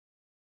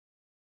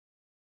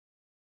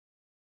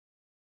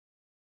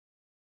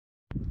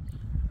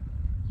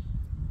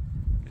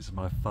This is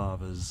my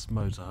father's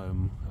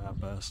motorhome,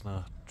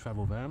 Burstner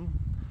Travel van.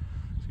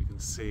 As you can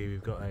see,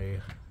 we've got a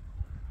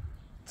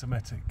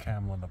Dometic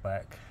cam on the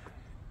back.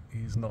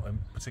 He's not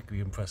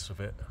particularly impressed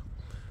with it,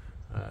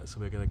 so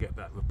we're going to get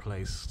that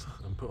replaced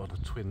and put on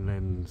a twin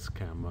lens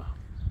camera.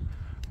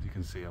 As you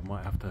can see, I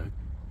might have to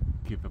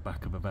give the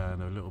back of the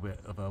van a little bit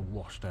of a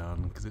wash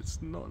down because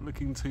it's not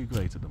looking too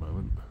great at the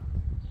moment.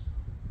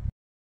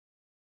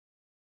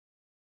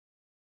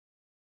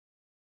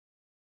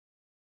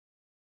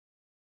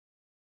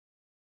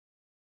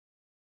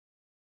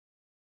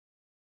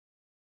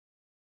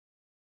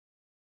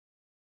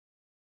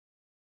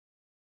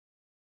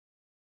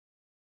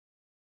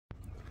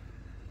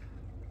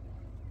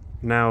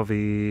 Now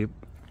the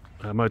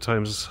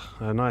motorhome's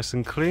nice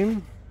and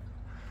clean,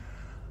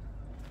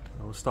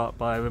 I'll start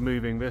by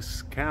removing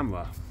this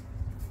camera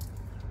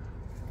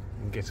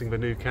and getting the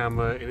new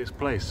camera in its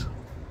place.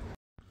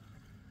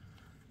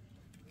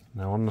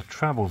 Now on the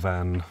travel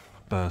van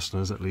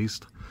Burstners at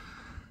least,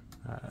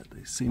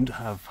 they seem to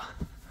have,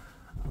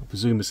 I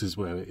presume this is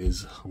where it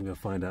is, I'm going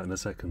to find out in a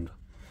second,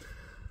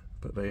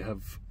 but they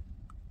have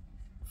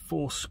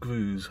 4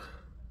 screws.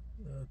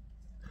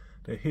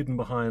 They're hidden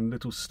behind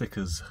little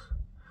stickers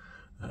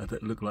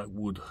that look like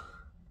wood,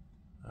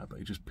 but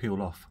you just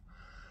peel off.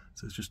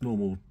 So it's just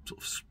normal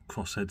sort of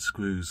crosshead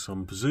screws. So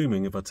I'm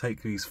presuming if I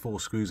take these 4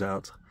 screws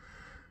out,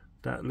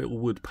 that little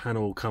wood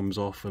panel comes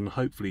off and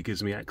hopefully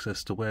gives me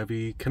access to where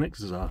the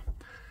connectors are.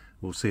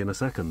 We'll see in a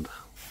second.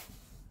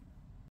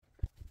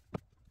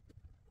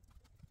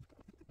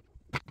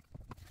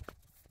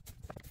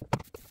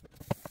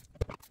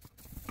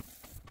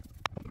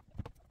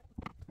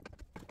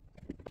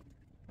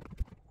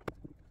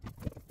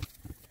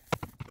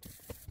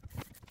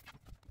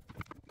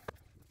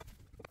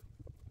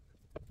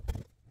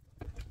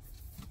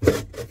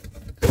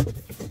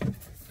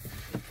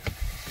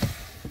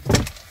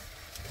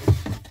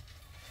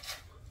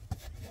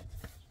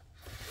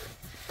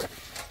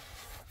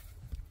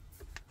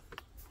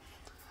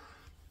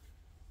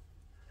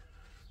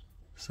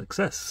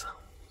 Success.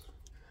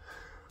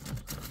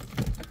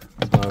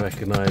 I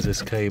recognise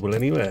this cable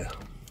anywhere.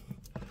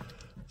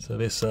 So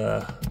this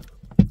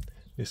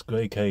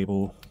grey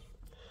cable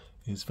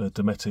is the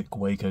Dometic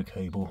Waco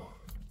cable.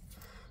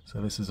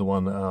 So this is the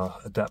one that our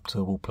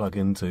adapter will plug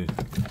into,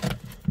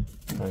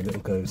 and it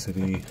will go to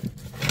the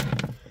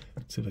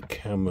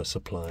camera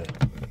supply,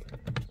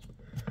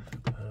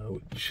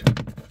 which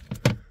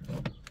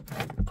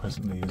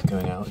presently is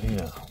going out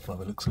here by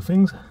the looks of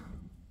things.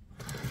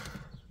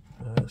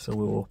 So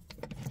we'll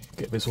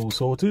get this all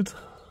sorted.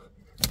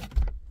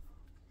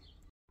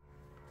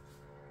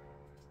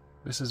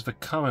 This is the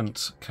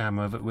current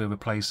camera that we're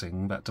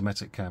replacing, that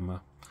Dometic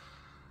camera.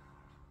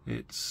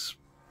 It's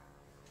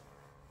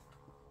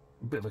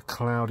a bit of a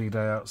cloudy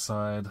day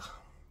outside.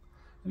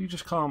 You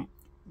just can't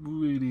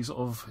really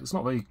it's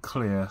not very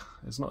clear.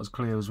 It's not as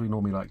clear as we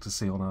normally like to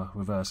see on a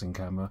reversing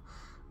camera.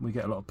 We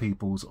get a lot of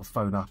people sort of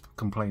phone up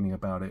complaining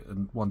about it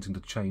and wanting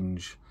to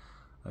change,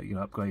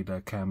 upgrade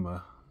their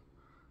camera.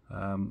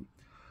 And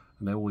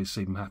they always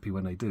seem happy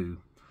when they do.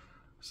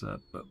 So,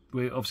 but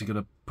we're obviously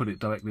going to put it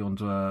directly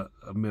onto a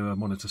mirror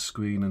monitor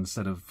screen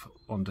instead of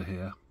onto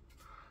here.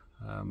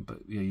 But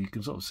yeah, you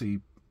can sort of see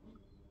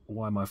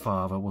why my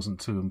father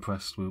wasn't too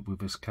impressed with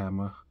this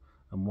camera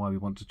and why we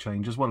want to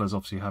change, as well as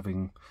obviously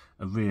having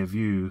a rear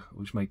view,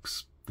 which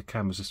makes the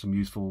camera system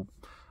useful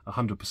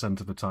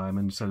 100% of the time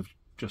instead of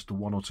just the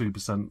 1 or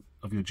 2%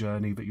 of your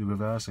journey that you're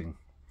reversing.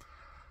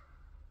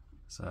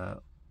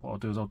 So what I'll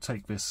do is I'll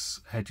take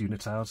this head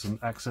unit out and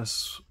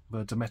access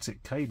the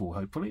Dometic cable,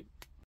 hopefully.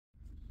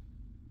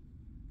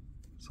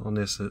 So on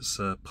this, it's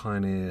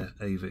Pioneer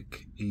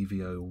AVIC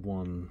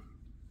EVO1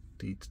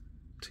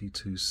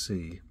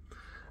 T2C,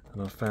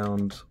 and I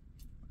found,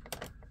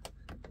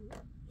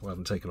 well, I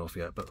haven't taken it off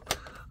yet, but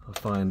I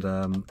find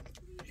you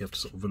have to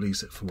sort of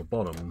release it from the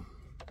bottom.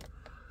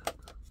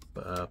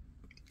 But I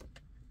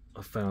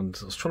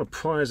was trying to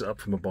prise it up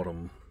from the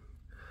bottom,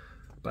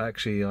 but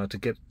actually I had to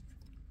get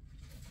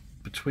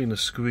between the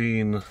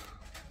screen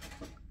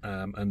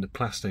and the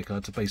plastic. I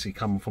had to basically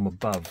come from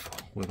above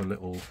with a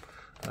little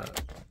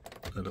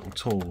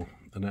tool,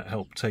 and that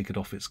helped take it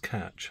off its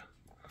catch.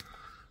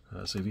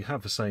 So if you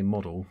have the same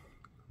model,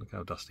 look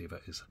how dusty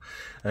that is.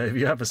 If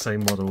you have the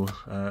same model,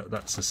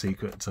 that's the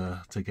secret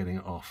to getting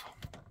it off.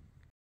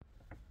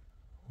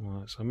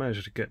 Right, so I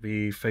managed to get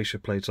the fascia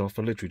plate off.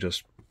 I literally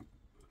just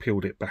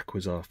peeled it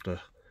backwards after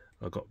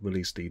I got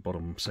released the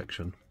bottom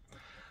section.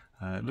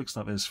 It looks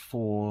like there's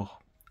 4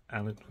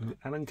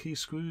 Allen key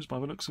screws by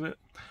the looks of it.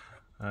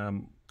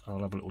 I'll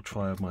have a little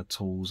try of my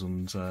tools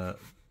and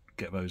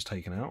get those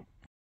taken out.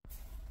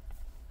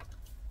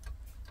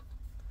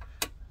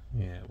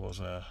 Yeah, it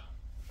was a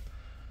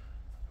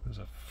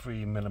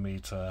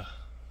 3mm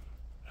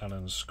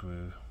Allen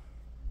screw.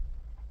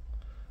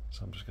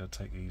 So I'm just going to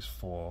take these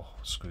 4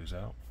 screws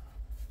out.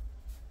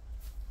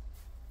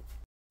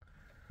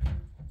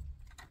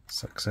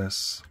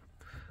 Success.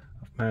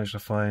 I've managed to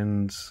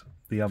find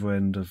the other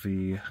end of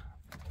the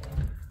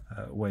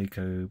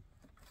Waco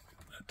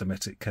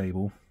Dometic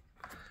cable,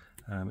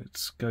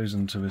 It goes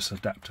into this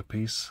adapter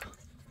piece,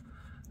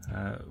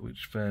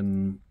 which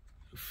then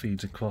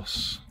feeds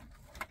across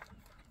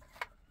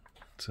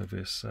to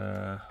this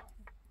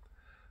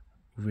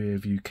rear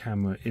view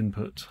camera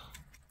input,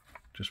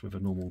 just with a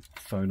normal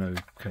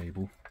phono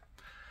cable.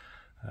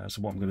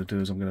 So what I'm going to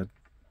do is I'm going to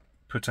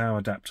put our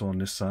adapter on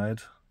this side,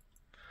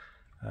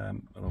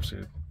 and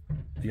obviously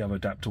the other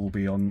adapter will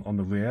be on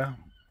the rear.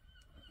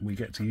 We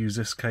get to use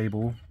this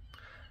cable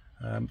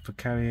for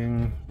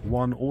carrying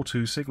 1 or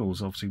 2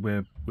 signals. Obviously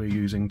we're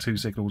using 2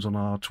 signals on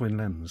our twin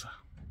lens.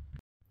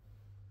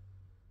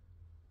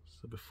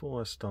 So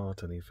before I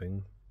start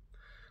anything,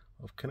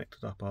 I've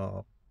connected up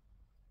our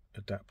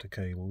adapter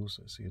cables.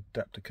 It's the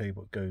adapter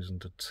cable that goes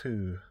into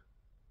 2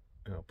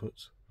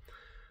 outputs,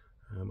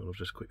 and I'll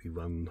just quickly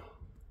run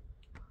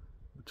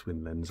the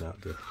twin lens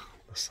out the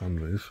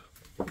sunroof,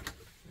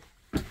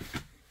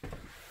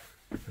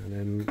 and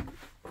then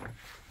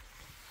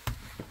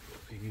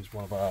we use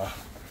one of our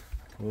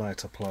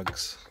lighter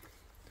plugs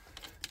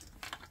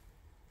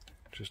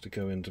just to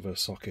go into the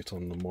socket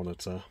on the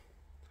monitor,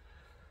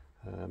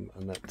 and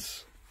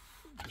that's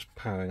just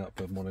powering up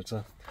the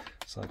monitor,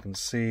 so I can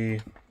see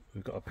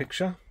we've got a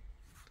picture.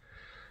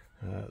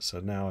 So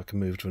now I can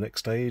move to the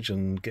next stage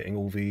and getting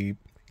all the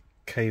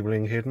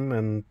cabling hidden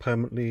and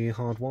permanently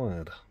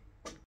hardwired.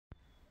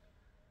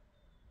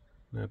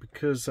 Now,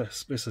 because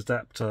this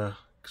adapter,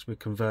 because we're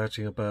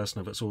converting a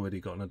Burstner that's already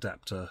got an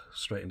adapter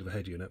straight into the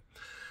head unit,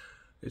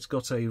 it's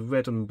got a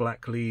red and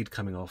black lead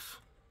coming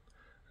off.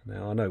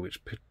 Now I know which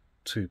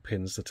 2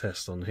 pins to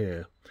test on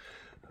here,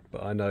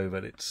 but I know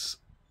that it's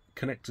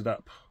connected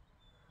up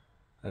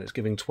and it's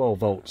giving 12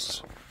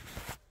 volts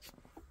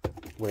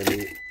when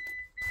the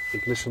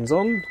ignition's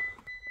on,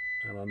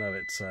 and I know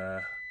it's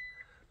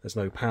there's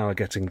no power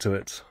getting to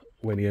it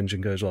when the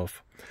engine goes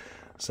off.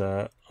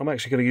 So I'm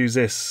actually going to use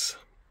this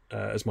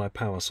as my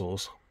power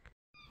source.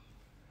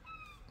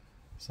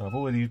 So I've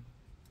already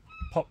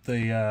popped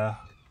the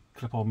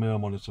clip-on mirror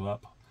monitor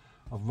up.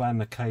 I've ran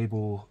the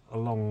cable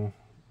along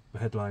the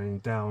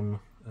headlining down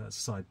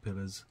side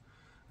pillars,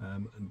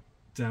 and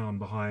down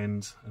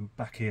behind and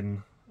back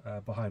in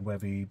behind where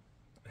the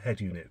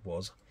head unit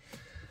was.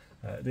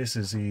 This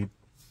is the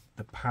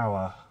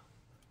power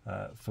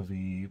for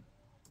the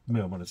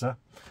mirror monitor.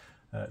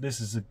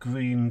 This is a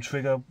green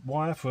trigger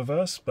wire for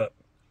reverse, but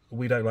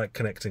we don't like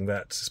connecting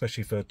that,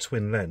 especially for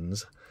twin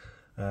lens.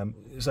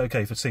 It's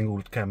okay for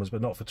single cameras,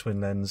 but not for twin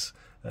lens,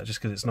 just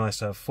because it's nice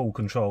to have full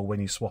control when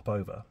you swap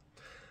over.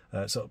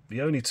 So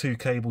the only 2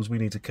 cables we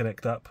need to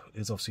connect up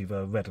is obviously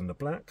the red and the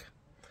black.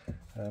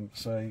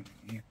 So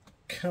it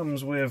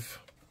comes with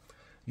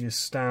your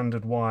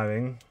standard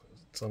wiring.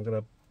 So I'm going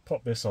to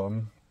pop this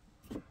on,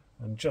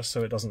 and just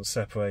so it doesn't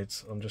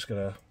separate, I'm just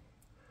going to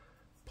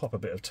pop a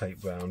bit of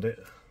tape around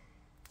it.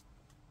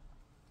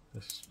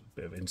 This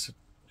bit of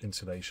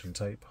insulation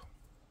tape.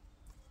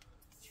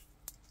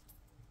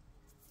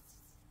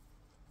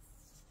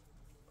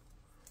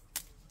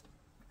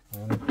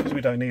 Because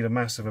we don't need a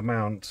massive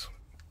amount,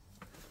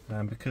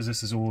 and because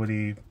this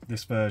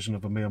version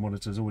of a mirror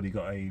monitor has already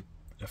got a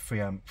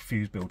 3 amp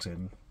fuse built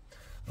in,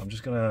 I'm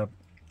just going to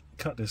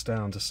cut this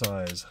down to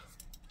size,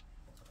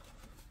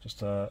 just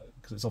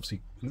because it's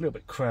obviously a little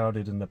bit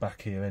crowded in the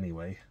back here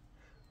anyway.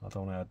 I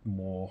don't want to add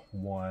more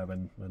wire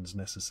than's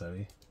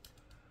necessary.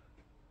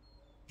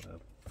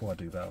 Before I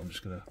do that,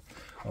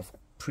 I've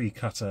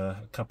pre-cut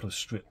a couple of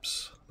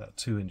strips, about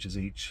 2 inches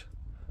each,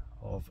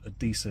 of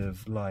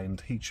adhesive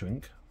lined heat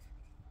shrink.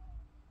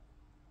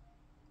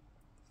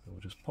 So we'll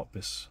just pop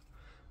this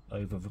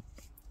over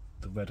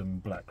the red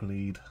and black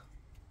lead,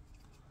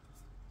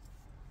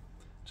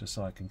 just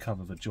so I can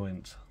cover the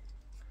joint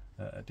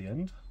at the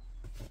end.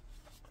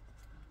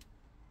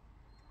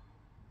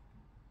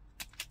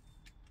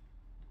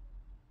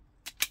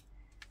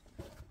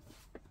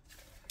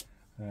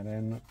 And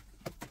then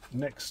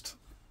next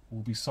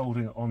we'll be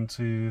soldering it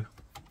onto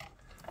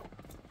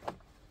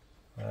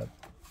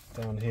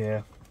down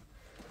here.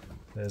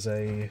 There's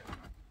a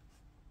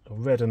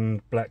red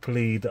and black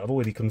lead that I've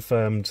already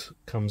confirmed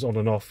comes on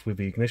and off with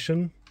the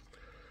ignition.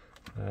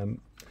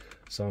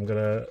 So I'm going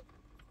to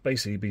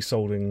basically be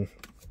soldering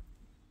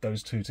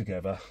those 2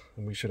 together,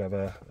 and we should have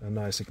a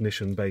nice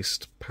ignition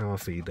based power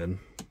feed then.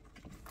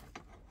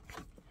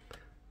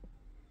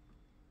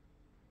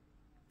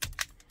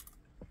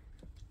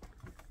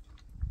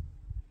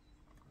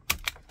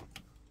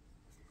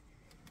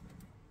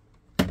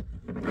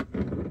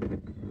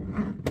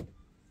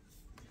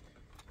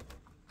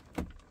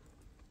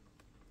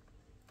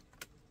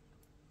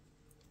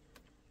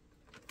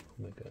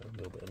 Make it a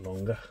little bit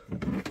longer.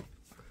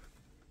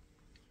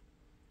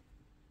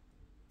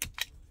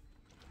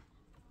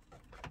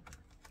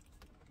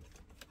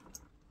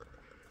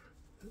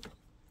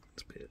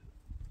 It's a bit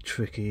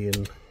tricky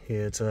in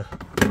here to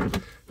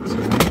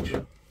reach.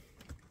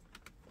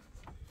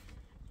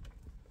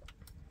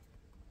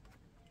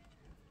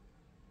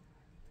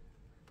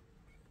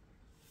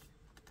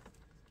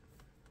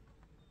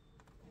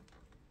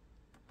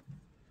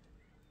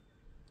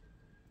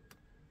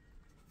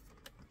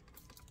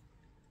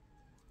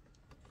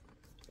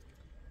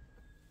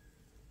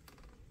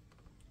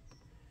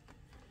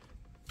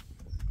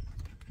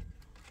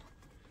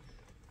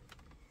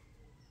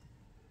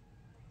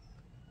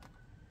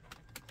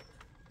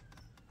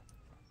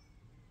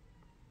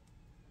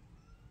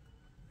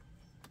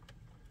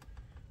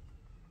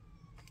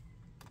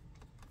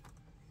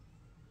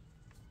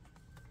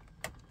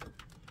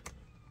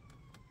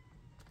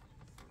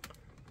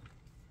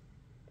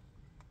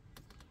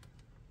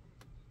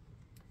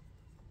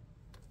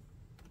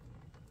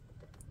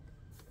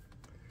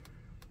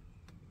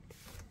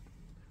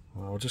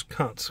 just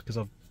cut because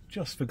I've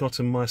just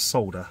forgotten my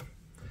solder.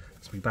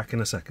 I'll be back in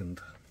a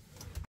second.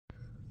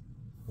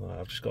 Right,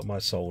 I've just got my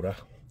solder.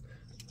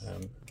 I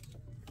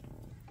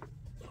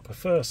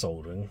prefer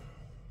soldering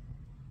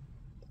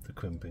to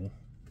crimping.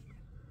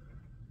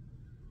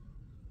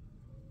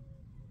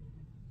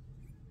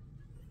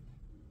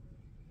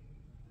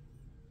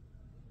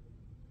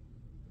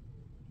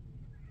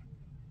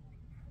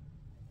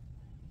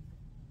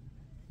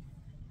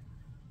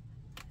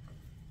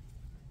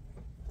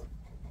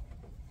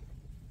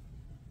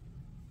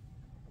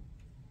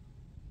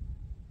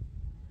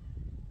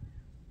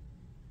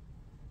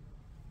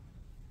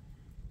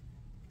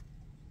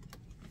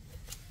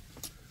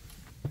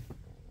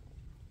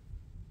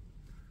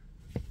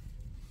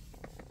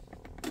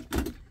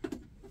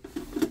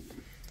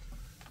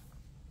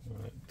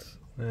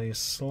 Now you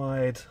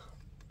slide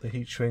the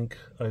heat shrink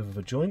over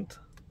the joint.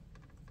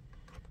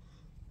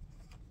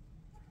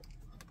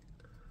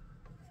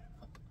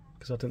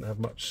 Because I didn't have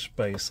much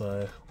space,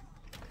 I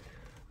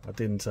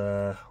didn't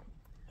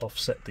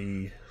offset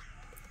the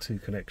two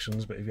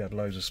connections, but if you had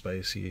loads of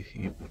space you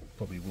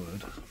probably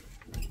would.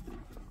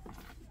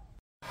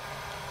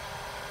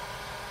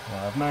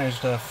 I've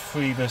managed to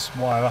free this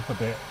wire up a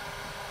bit,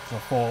 so I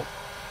thought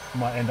I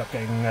might end up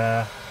getting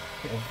a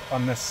bit of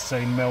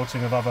unnecessary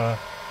melting of other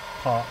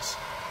parts.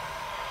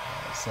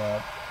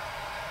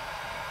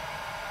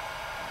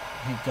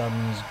 Heat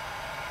gun's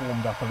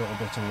warmed up a little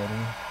bit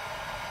already.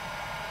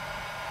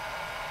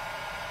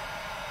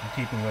 I'm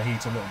keeping the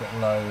heat a little bit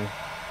low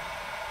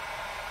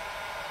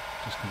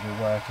just because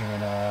we're working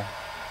in an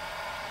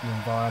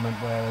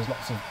environment where there's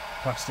lots of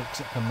plastics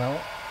that can melt.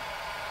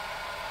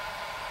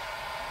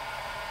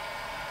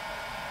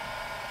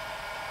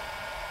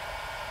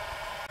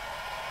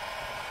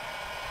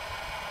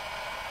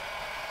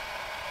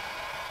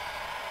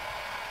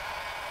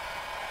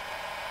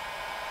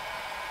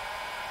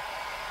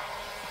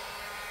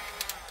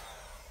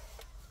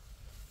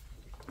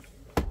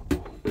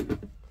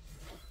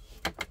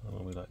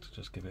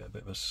 Just give it a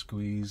bit of a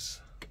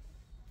squeeze.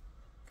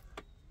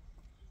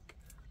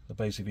 So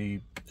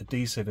basically,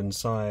 adhesive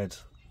inside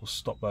will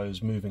stop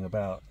those moving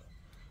about.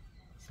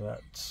 So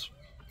that's,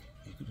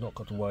 you've not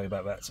got to worry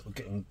about that sort of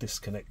getting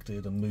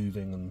disconnected and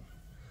moving. And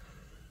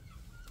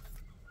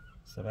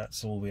so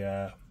that's all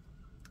the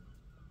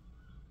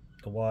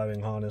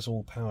wiring harness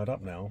all powered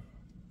up now.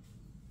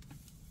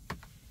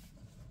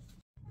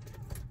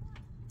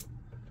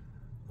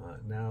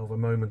 Right, now the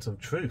moment of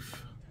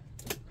truth.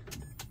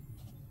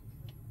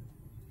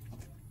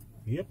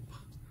 Yep,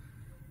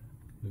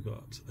 we've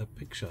got a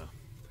picture.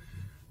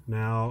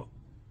 Now,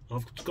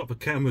 I've got the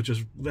camera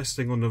just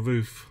resting on the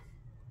roof,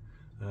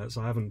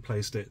 so I haven't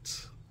placed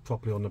it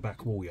properly on the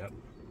back wall yet.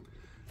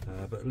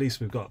 But at least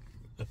we've got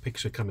a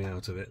picture coming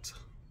out of it,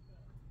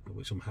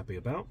 which I'm happy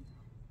about.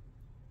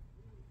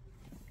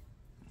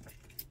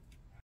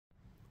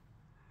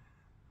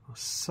 I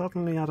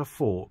suddenly had a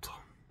thought.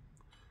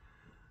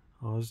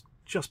 I was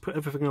just put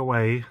everything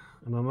away,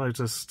 and I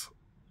noticed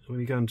when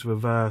you go into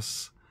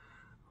reverse,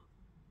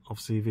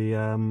 obviously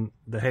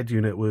the head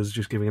unit was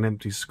just giving an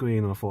empty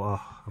screen, and I thought,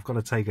 oh, I've got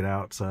to take it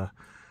out to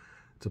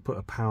put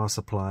a power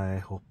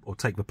supply or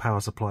take the power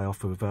supply off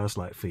the reverse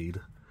light feed.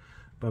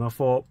 But I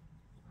thought,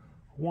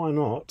 why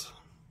not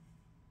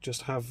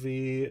just have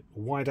the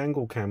wide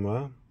angle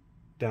camera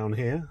down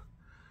here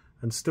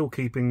and still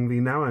keeping the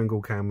narrow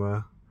angle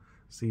camera,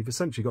 so you've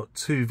essentially got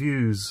two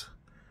views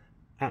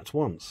at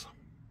once.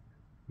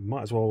 You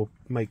might as well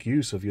make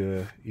use of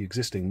your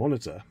existing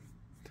monitor.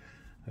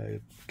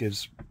 It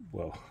gives,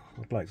 well,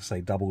 I'd like to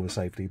say double the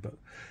safety, but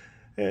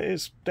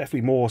it's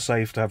definitely more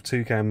safe to have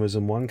two cameras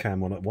than one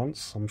camera on at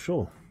once, I'm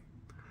sure.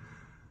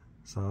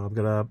 So I'm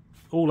gonna,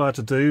 all I had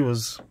to do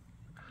was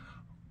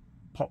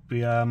pop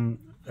the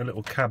a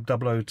little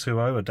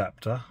CAB0020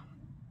 adapter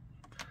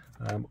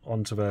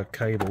onto the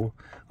cable.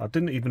 I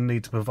didn't even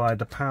need to provide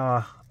the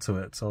power to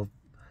it, so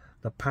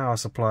the power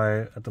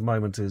supply at the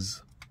moment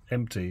is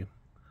empty.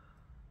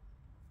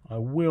 I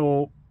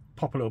will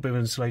pop a little bit of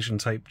insulation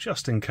tape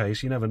just in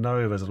case. You never know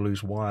if there's a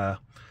loose wire,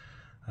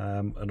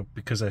 and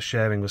because they're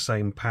sharing the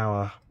same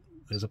power,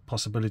 there's a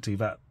possibility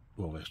that,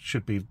 well, it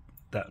should be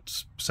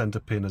that center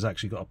pin has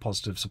actually got a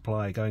positive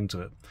supply going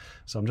to it.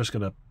 So I'm just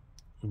going to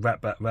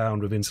wrap that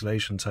round with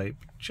insulation tape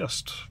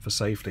just for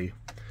safety,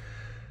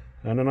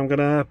 and then I'm going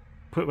to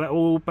put that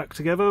all back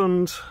together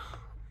and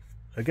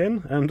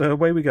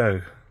away we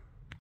go.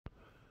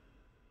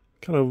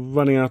 Kind of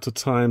running out of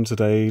time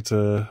today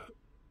to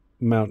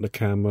mount the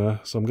camera,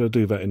 so I'm going to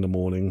do that in the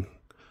morning.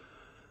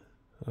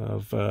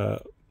 I've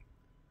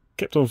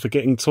kept on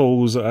forgetting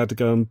tools that I had to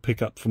go and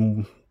pick up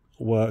from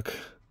work,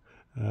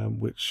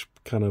 which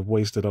kind of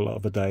wasted a lot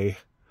of the day,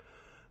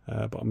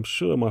 but I'm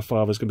sure my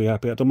father's going to be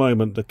happy. At the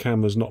moment the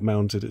camera's not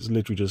mounted, it's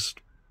literally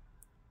just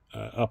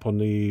up on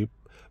the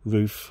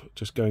roof,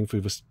 just going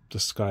through the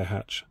sky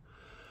hatch,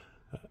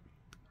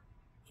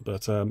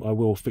 but I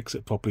will fix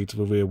it properly to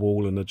the rear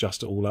wall and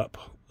adjust it all up,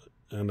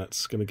 and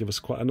that's going to give us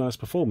quite a nice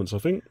performance, I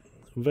think.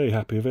 I'm very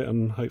happy with it,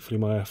 and hopefully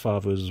my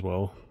father is as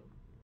well.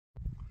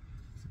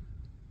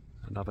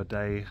 Another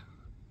day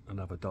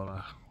another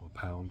 $1 or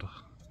 £1.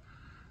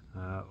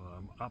 Well,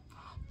 I'm up.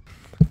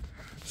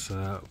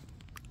 So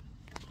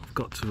I've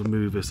got to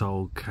remove this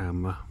old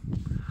camera.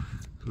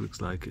 It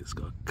looks like it's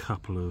got a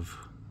couple of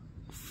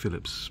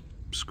Phillips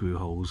screw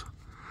holes.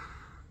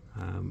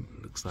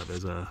 Looks like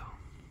there's a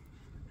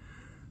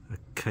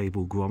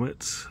cable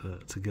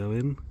grommet to go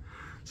in.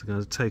 So I'm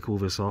going to take all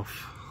this off.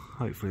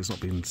 Hopefully it's not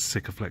been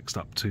Sikaflexed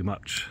up too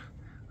much.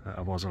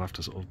 Otherwise I'll have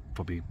to sort of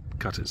probably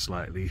cut it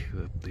slightly,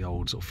 the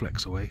old sort of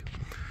flex away.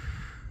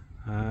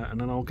 And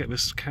then I'll get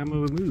this camera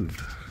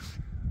removed.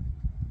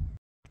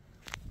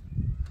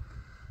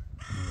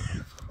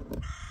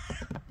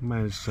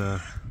 Managed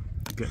to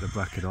get the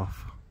bracket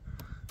off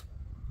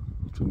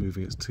after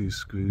removing its 2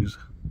 screws.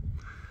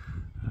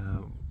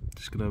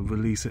 Just going to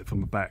release it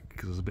from the back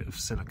because there's a bit of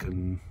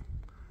silicone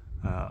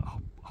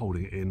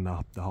holding it in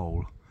the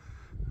hole.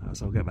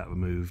 So I'll get that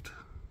removed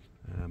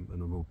and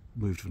then we'll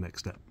move to the next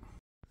step.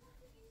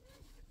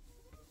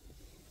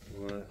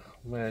 Right,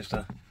 managed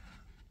to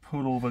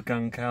pull all the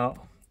gunk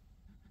out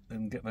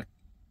and get the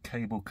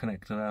cable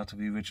connector out of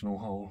the original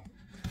hole.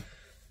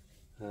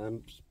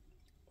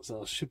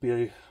 So I should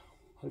be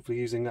hopefully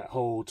using that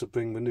hole to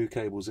bring the new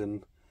cables in,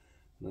 and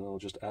then I'll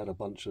just add a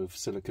bunch of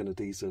silicone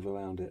adhesive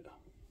around it.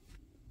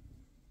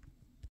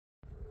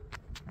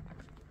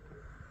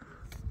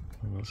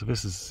 So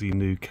this is the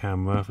new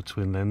camera for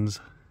twin lens.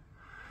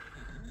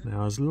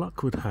 Now, as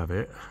luck would have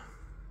it,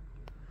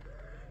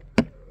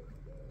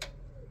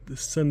 the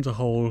centre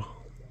hole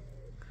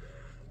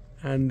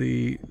and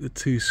the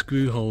 2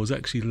 screw holes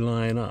actually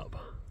line up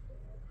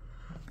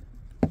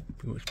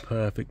pretty much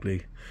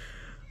perfectly.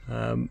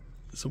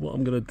 So what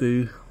I'm going to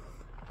do,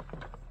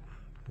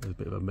 there's a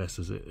bit of a mess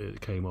as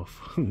it came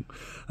off.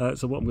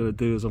 So what I'm going to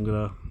do is I'm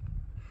going to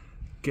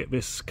get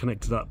this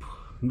connected up.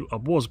 I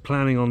was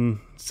planning on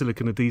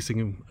silicone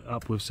adhesing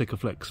up with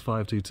Sikaflex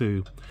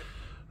 522,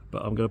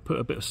 but I'm going to put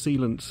a bit of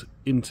sealant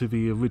into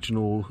the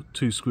original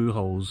 2 screw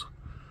holes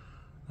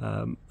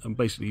and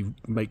basically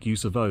make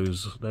use of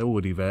those. They're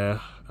already there,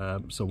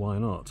 so why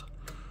not?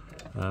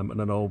 And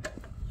then I'll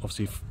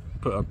obviously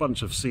put a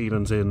bunch of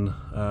sealants in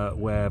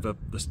where the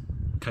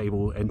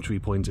cable entry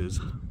point is,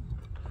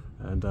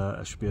 and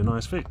that should be a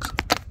nice fix.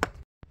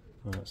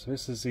 Right, so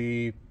this is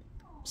the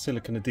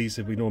silicone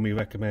adhesive we normally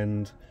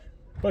recommend,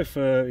 both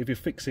if you're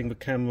fixing the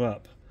camera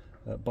up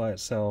by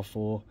itself,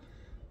 or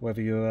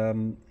whether you're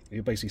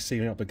basically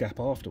sealing up the gap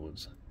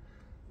afterwards.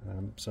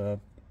 So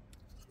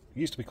it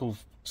used to be called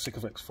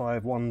Sikaflex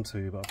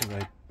 512, but I think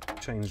they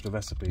changed the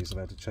recipe, so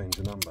they had to change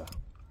the number.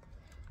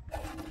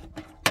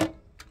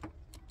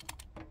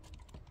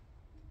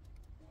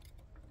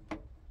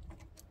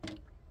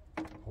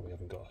 Probably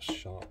haven't got a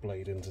sharp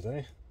blade in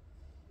today.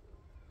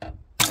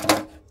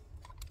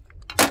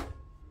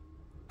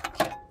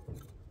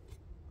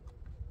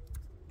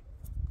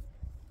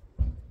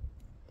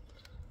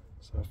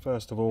 So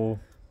first of all,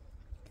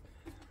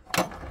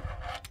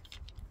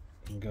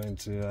 I'm going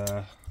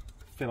to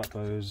fill up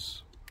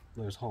those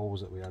holes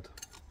that we had,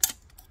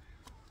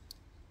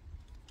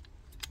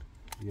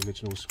 the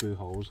original screw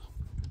holes.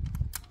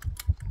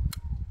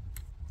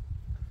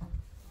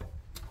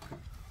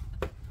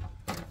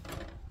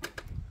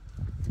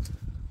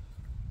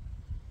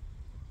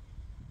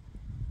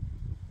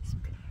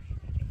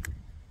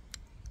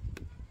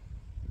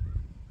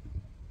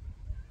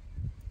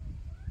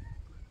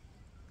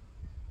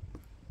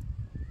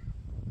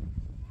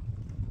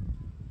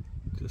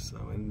 Just so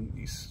when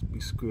you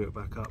screw it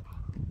back up,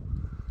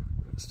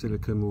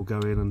 silicone will go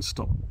in and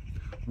stop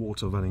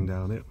water running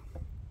down it.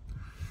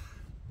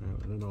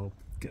 And then I'll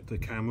get the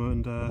camera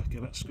and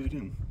get that screwed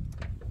in.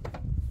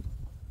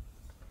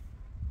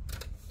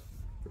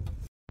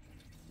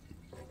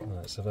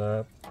 Right, so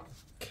the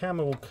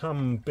camera will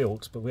come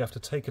built, but we have to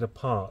take it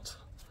apart.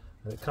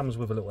 And it comes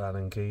with a little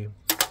Allen key.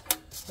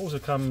 Also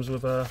comes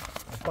with a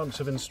bunch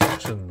of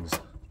instructions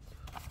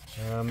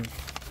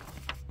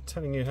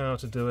telling you how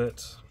to do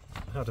it,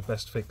 how to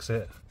best fix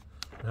it,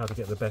 and how to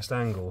get the best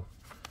angle.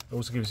 It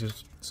also gives you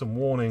some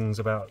warnings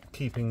about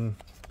keeping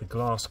the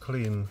glass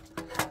clean,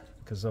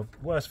 because the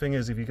worst thing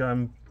is if you go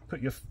and put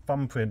your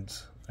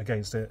thumbprint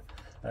against it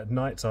at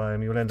night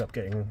time, you'll end up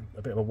getting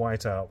a bit of a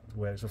whiteout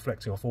where it's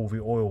reflecting off all the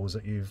oils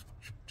that you've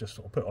just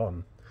sort of put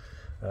on.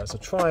 So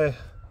try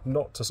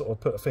not to sort of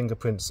put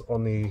fingerprints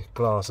on the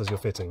glass as you're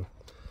fitting.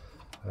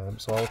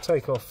 So I'll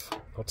take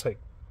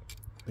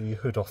the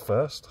hood off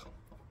first.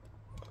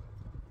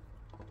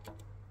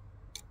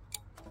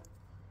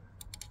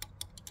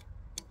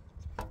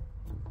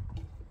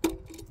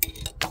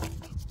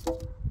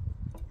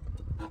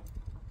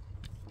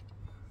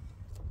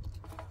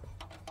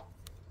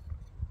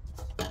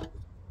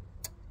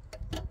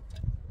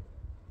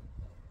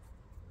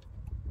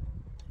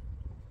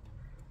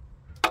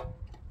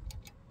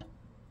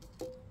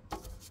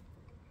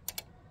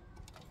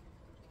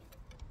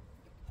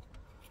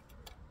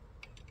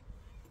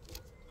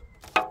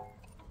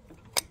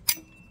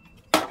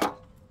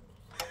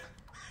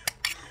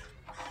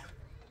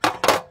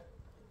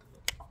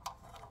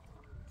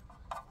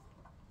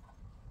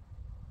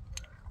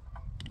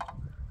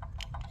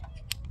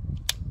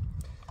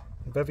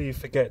 if ever you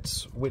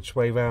forget which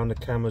way round the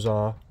cameras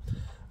are,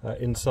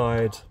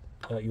 inside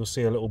you'll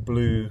see a little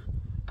blue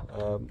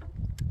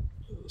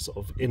sort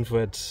of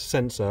infrared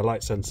sensor,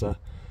 light sensor.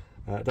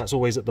 That's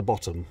always at the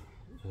bottom.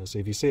 So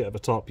if you see it at the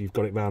top, you've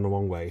got it round the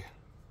wrong way.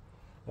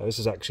 This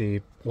is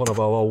actually one of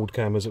our old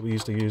cameras that we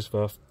used to use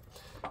for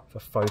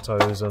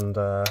photos and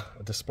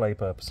display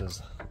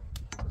purposes.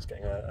 It's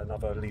getting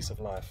another lease of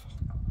life.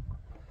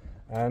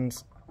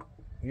 And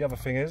the other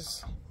thing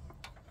is,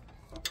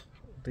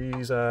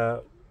 these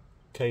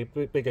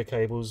bigger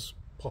cables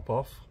pop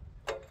off,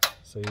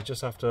 so you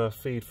just have to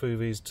feed through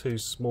these two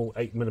small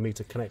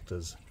 8mm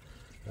connectors.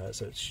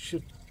 So it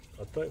should,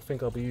 I don't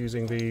think I'll be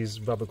using these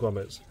rubber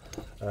grommets,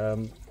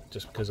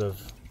 just because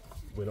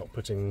we're not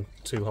putting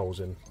two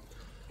holes in.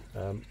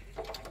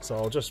 So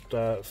I'll just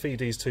feed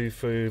these two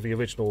through the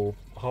original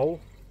hole,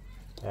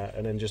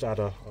 and then just add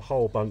a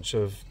whole bunch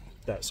of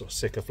that sort of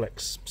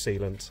Sikaflex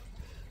sealant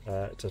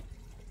to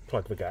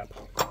plug the gap.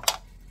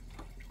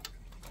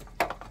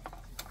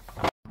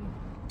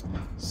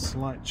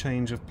 Slight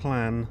change of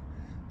plan,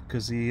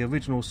 because the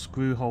original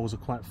screw holes are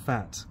quite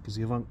fat, because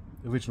the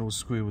original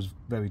screw was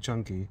very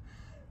chunky.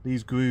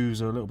 These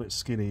grooves are a little bit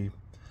skinny,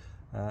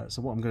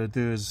 so what I'm going to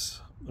do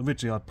is,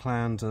 originally I'd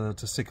planned to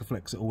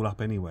Sikaflex it all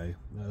up anyway.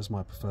 That's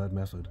my preferred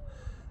method.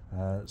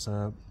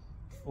 So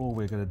all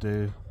we're going to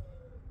do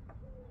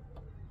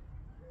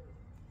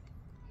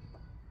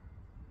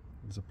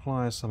is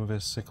apply some of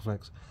this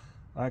Sikaflex.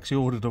 I actually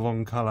ordered the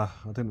wrong colour.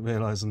 I didn't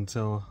realise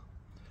until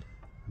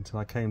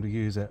I came to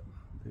use it.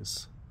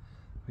 It's,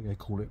 I think they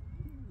call it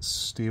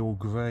steel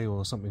grey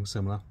or something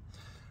similar.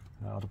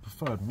 I'd have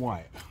preferred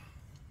white.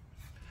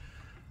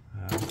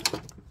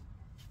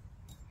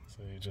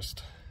 So you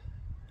just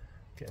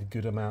get a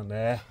good amount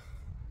there.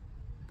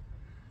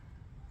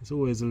 It's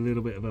always a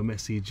little bit of a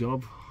messy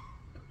job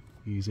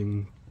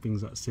using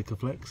things like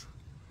Sikaflex,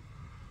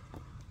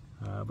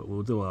 but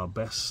we'll do our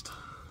best.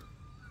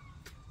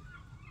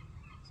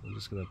 So I'm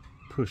just going to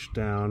push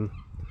down.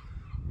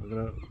 I'm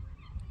going to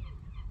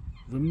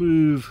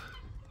remove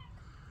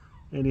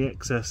any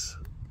excess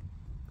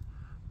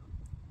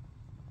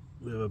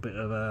with a bit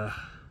of a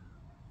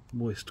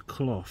moist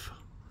cloth.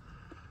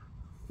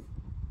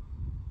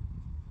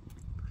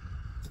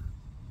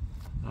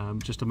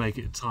 Just to make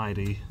it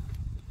tidy,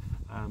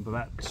 but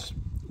that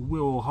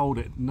will hold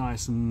it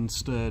nice and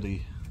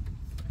sturdy.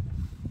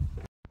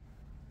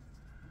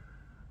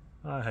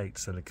 I hate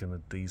silicone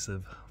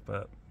adhesive,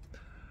 but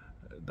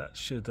that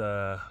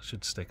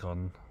should stick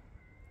on.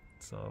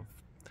 So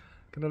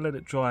I'm going to let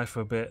it dry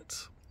for a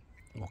bit,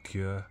 or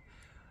cure,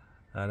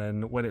 and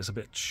then when it's a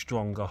bit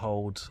stronger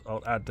hold,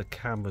 I'll add the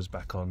cameras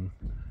back on,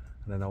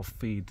 and then I'll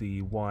feed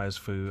the wires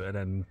through, and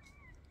then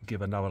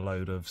give another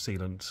load of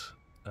sealant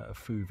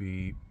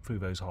through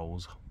those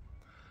holes.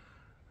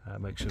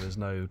 Make sure there's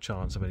no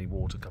chance of any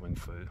water coming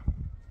through.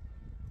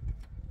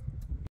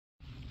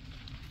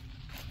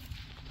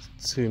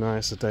 It's too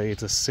nice a day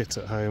to sit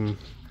at home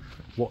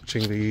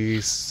watching the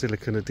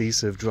silicone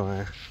adhesive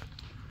dry.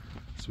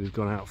 So we've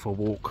gone out for a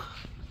walk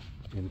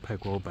in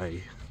Pegwell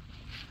Bay.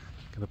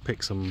 Gonna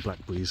pick some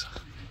blackberries.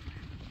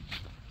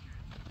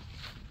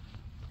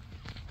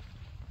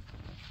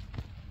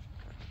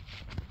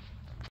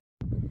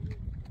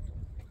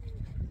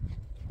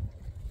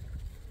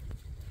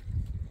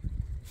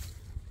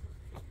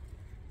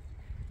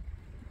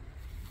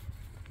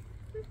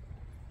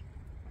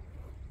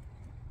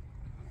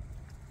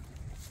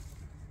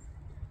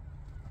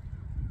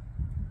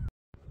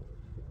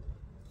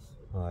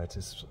 Right,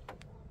 it's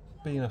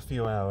been a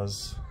few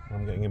hours.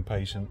 I'm getting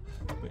impatient,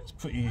 but it's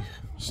pretty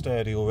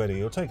sturdy already.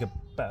 It'll take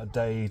about a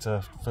day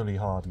to fully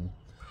harden.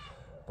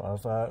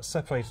 But I've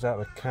separated out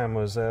the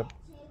cameras.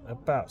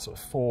 About sort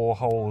of 4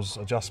 holes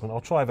adjustment.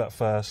 I'll try that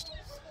first,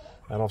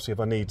 and obviously if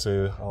I need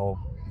to, I'll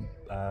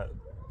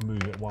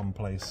move it one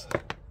place.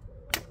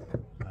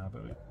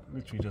 But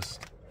literally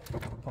just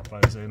pop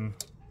those in,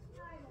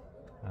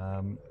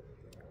 and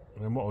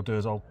then what I'll do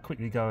is I'll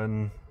quickly go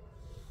and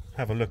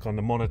have a look on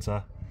the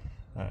monitor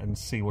and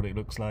see what it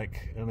looks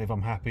like, and if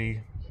I'm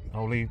happy,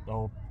 I'll leave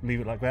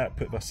it like that,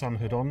 put the sun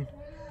hood on,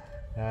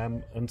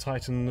 and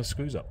tighten the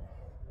screws up.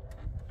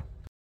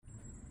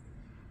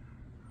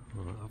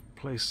 Right, I've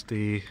placed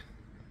the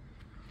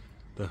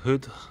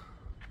hood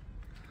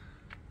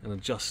and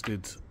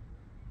adjusted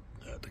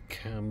the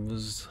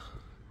cameras,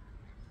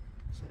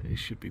 so it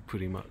should be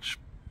pretty much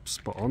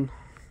spot on.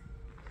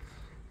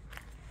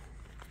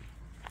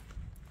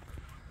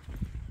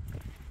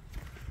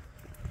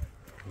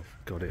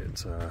 I've got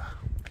it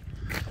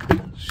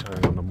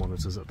showing on the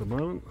monitors at the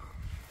moment.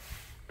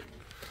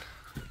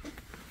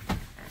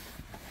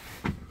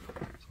 So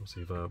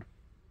obviously the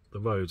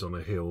road's on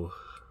a hill,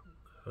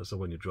 so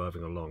when you're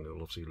driving along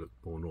it'll obviously look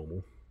more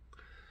normal.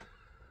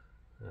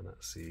 And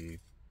that's the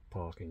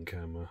parking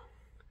camera,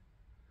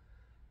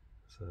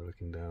 so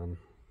looking down,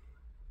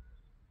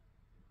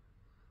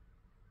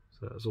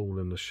 so that's all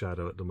in the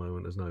shadow at the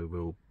moment. There's no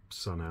real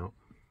sun out.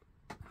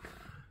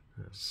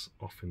 That's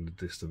off in the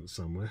distance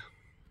somewhere,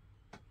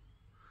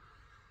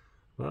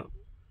 but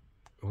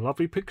a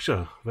lovely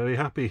picture. Very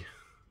happy.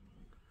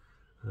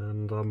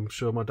 and I'm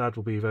sure my dad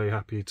will be very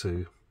happy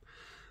too.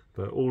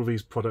 But all of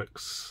these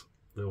products,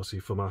 they're obviously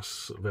from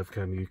us at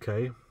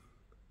REVCAMUK.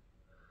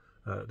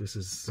 This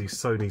is the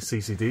Sony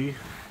CCD.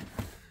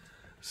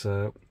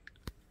 So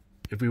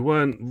if we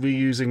weren't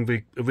reusing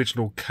the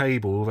original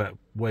cable, that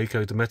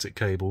Waco Dometic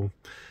cable,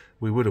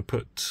 we would have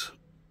put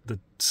the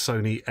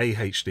Sony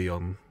AHD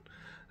on,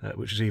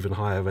 which is even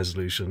higher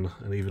resolution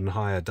and even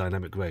higher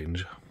dynamic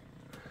range.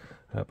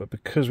 But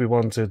because we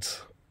wanted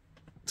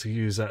to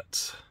use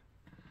that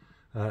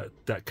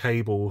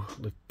cable,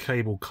 the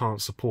cable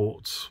can't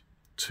support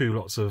two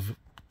lots of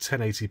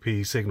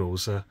 1080p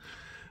signals.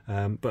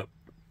 But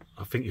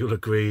I think you'll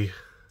agree,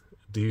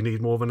 do you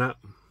need more than that?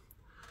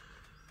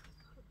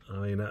 I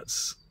mean,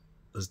 that's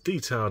as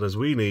detailed as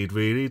we need,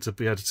 really, to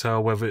be able to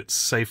tell whether it's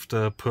safe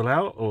to pull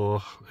out or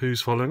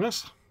who's following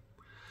us.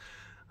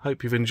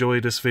 Hope you've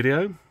enjoyed this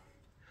video,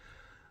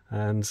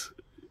 and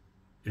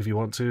if you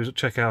want to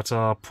check out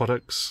our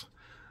products,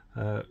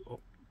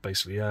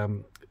 basically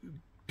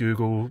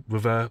Google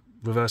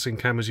Reversing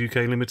Cameras UK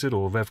Limited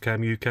or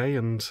REVCAM UK,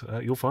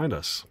 and you'll find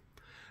us.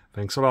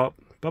 Thanks a lot.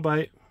 Bye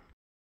bye.